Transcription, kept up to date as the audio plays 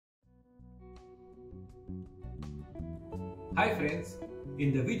Hi friends,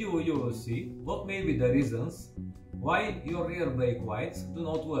 in the video you will see what may be the reasons why your rear brake lights do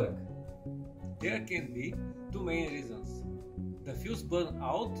not work. There can be two main reasons: the fuse burned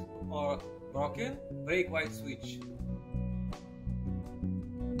out or broken brake light switch.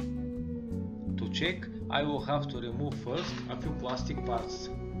 To check, I will have to remove first a few plastic parts.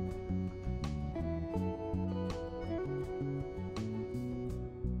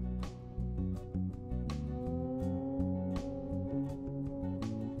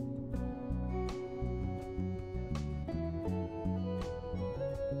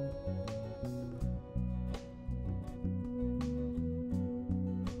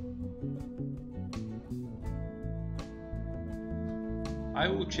 I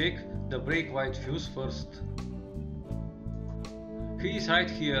will check the brake light fuse first. He is right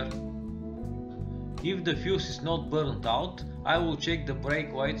here. If the fuse is not burnt out, I will check the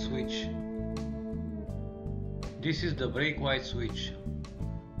brake light switch. This is the brake light switch.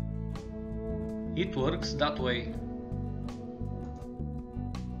 It works that way.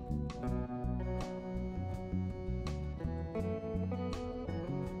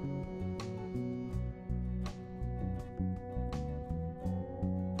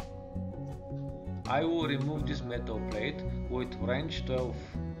 I will remove this metal plate with wrench 12.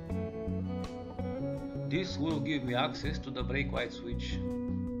 This will give me access to the brake light switch.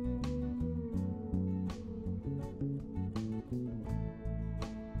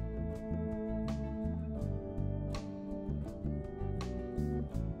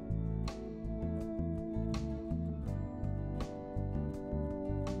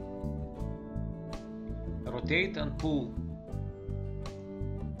 Rotate and pull.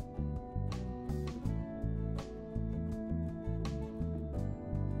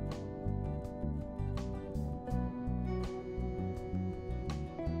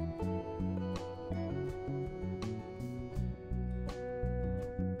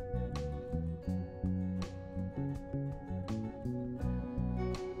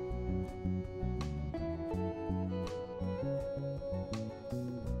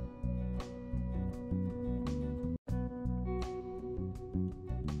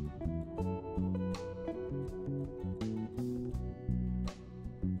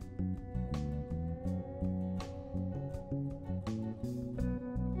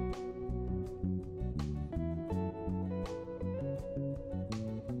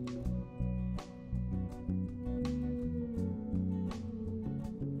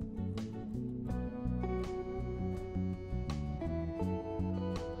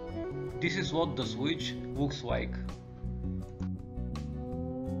 This is what the switch looks like.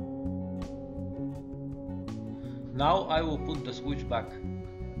 Now I will put the switch back.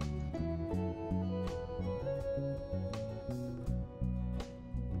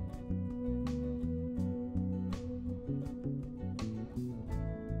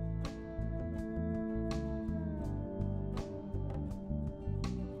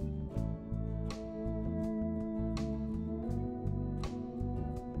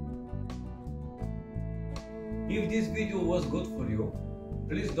 If this video was good for you,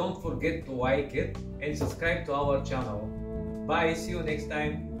 please don't forget to like it and subscribe to our channel. Bye, see you next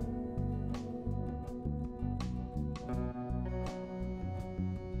time.